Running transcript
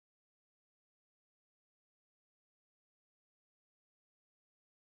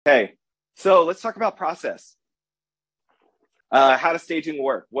Okay, so let's talk about process. How does staging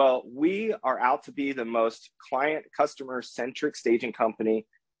work? Well, we are out to be the most client customer centric staging company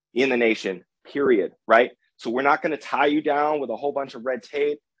in the nation, period, right? So we're not going to tie you down with a whole bunch of red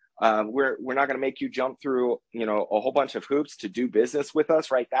tape. We're not going to make you jump through, a whole bunch of hoops to do business with us,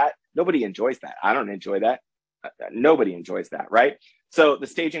 right? Nobody enjoys that. I don't enjoy that. Nobody enjoys that, right? So the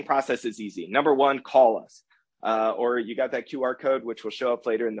staging process is easy. Number one, call us. Or you got that QR code, which will show up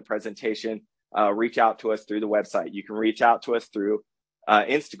later in the presentation. Reach out to us through the website. You can reach out to us through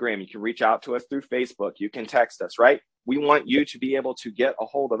Instagram. You can reach out to us through Facebook. You can text us, right? We want you to be able to get a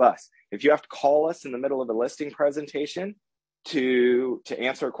hold of us. If you have to call us in the middle of a listing presentation to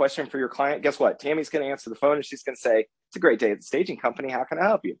answer a question for your client, guess what? Tammy's going to answer the phone and she's going to say, "It's a great day at the staging company. How can I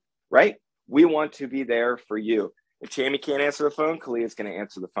help you?" Right? We want to be there for you. If Tammy can't answer the phone, Kalia's going to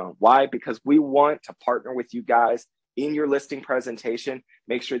answer the phone. Why? Because we want to partner with you guys in your listing presentation.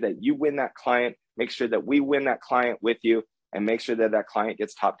 Make sure that you win that client. Make sure that we win that client with you, and make sure that that client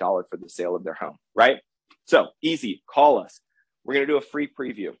gets top dollar for the sale of their home, right? So easy, call us. We're going to do a free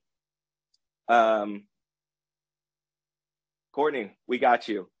preview. Courtney, we got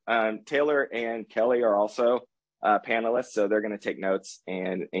you. Taylor and Kelly are also panelists, so they're going to take notes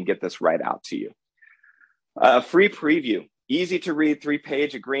and get this right out to you. Free preview, easy to read,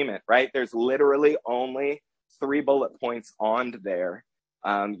 3-page agreement, right? There's literally only 3 bullet points on there.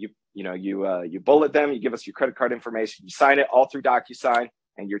 You bullet them, you give us your credit card information, you sign it all through DocuSign,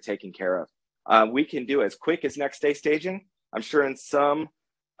 and you're taken care of. We can do as quick as next day staging. I'm sure in some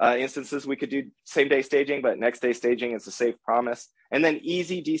instances we could do same day staging, but next day staging is a safe promise. And then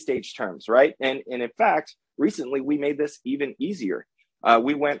easy destage terms, right? And in fact, recently we made this even easier.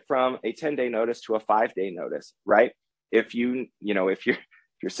 We went from a 10-day notice to a 5-day notice, right? If you're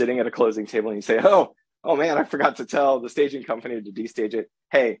sitting at a closing table and you say, oh man, I forgot to tell the staging company to destage it.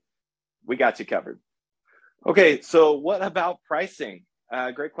 Hey, we got you covered. Okay, so what about pricing?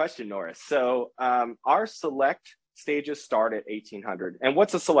 Great question, Norris. So our select stages start at $1,800. And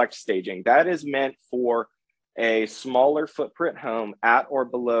what's a select staging? That is meant for a smaller footprint home at or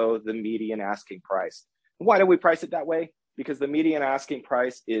below the median asking price. Why do we price it that way? Because the median asking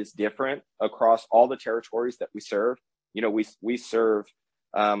price is different across all the territories that we serve. We serve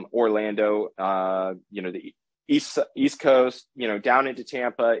Orlando, the East Coast, down into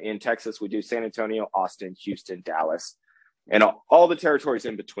Tampa. In Texas, we do San Antonio, Austin, Houston, Dallas, and all the territories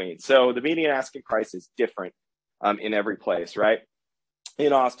in between. So the median asking price is different in every place, right?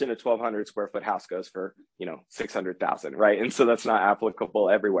 In Austin, a 1,200 square foot house goes for, $600,000, right? And so that's not applicable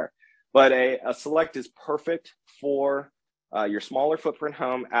everywhere. But a select is perfect for your smaller footprint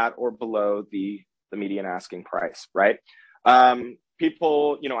home at or below the median asking price, right?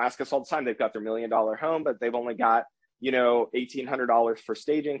 People, ask us all the time, they've got their $1 million home, but they've only got, $1,800 for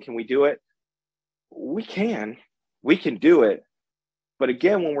staging. Can we do it? We can do it. But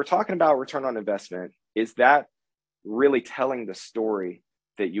again, when we're talking about return on investment, is that really telling the story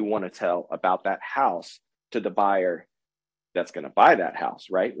that you want to tell about that house to the buyer that's going to buy that house,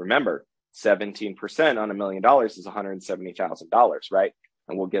 right? Remember, 17% on $1 million is $170,000, right?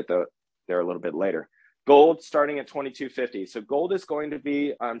 And we'll get there a little bit later. Gold starting at $2,250. So gold is going to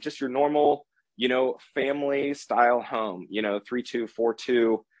be just your normal, family style home, 3.2,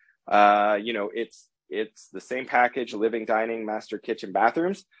 4.2. It's the same package, living, dining, master, kitchen,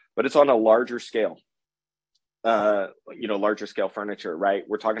 bathrooms, but it's on a larger scale. Larger scale furniture, right?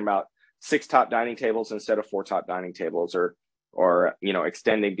 We're talking about 6 top dining tables instead of 4 top dining tables, or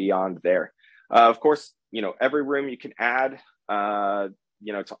extending beyond there. Of course, every room you can add,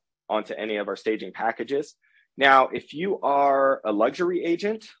 onto any of our staging packages. Now, if you are a luxury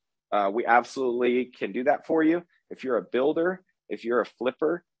agent, we absolutely can do that for you. If you're a builder, if you're a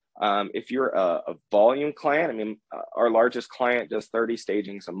flipper, if you're a volume client, our largest client does 30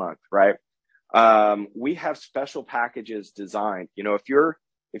 stagings a month, right? We have special packages designed. If you're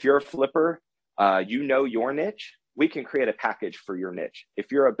a flipper, your niche, we can create a package for your niche.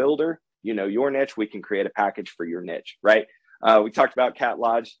 If you're a builder, your niche, we can create a package for your niche, right? We talked about Cat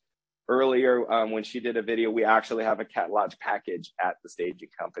Lodge earlier when she did a video. We actually have a Cat Lodge package at the staging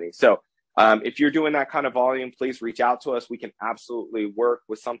company. So if you're doing that kind of volume, please reach out to us. We can absolutely work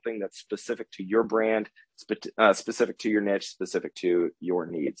with something that's specific to your brand, specific to your niche, specific to your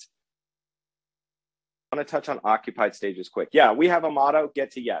needs. I want to touch on occupied stages quick. Yeah, we have a motto,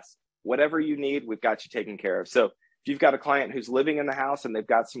 get to yes. Whatever you need, we've got you taken care of. So if you've got a client who's living in the house and they've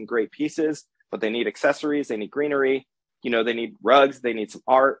got some great pieces, but they need accessories, they need greenery, they need rugs, they need some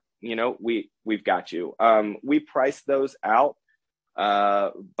art, we've got you. We price those out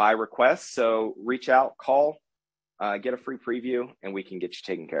by request. So reach out, call, get a free preview and we can get you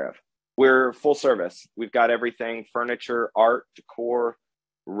taken care of. We're full service. We've got everything: furniture, art, decor,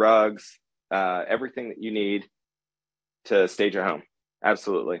 rugs, everything that you need to stage your home.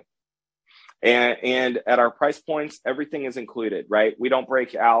 Absolutely. And at our price points, everything is included, right? We don't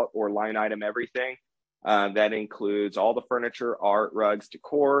break out or line item everything. That includes all the furniture, art, rugs,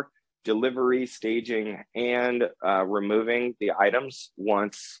 decor, delivery, staging, and removing the items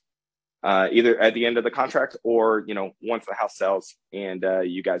once either at the end of the contract or, once the house sells and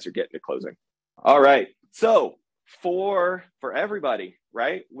you guys are getting to closing. All right. So for everybody,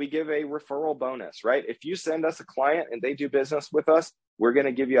 right, we give a referral bonus, right? If you send us a client and they do business with us, we're going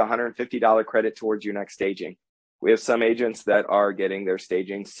to give you a $150 credit towards your next staging. We have some agents that are getting their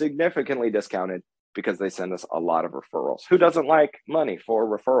staging significantly discounted because they send us a lot of referrals. Who doesn't like money for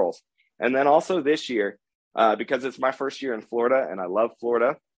referrals? And then also this year, because it's my first year in Florida and I love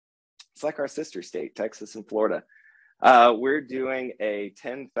Florida, it's like our sister state, Texas and Florida. We're doing a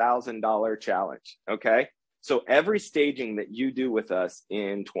 $10,000 challenge, okay? So every staging that you do with us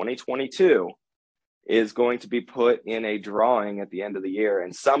in 2022 is going to be put in a drawing at the end of the year,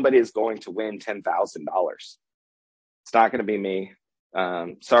 and somebody is going to win $10,000. It's not going to be me.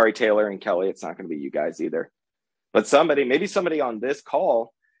 Sorry, Taylor and Kelly, it's not going to be you guys either. But maybe somebody on this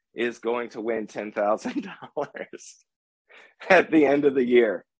call is going to win $10,000 at the end of the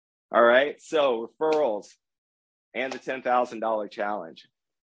year. All right, so referrals and the $10,000 challenge.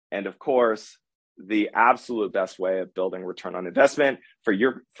 And of course, the absolute best way of building return on investment for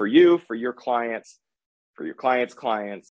your clients, clients,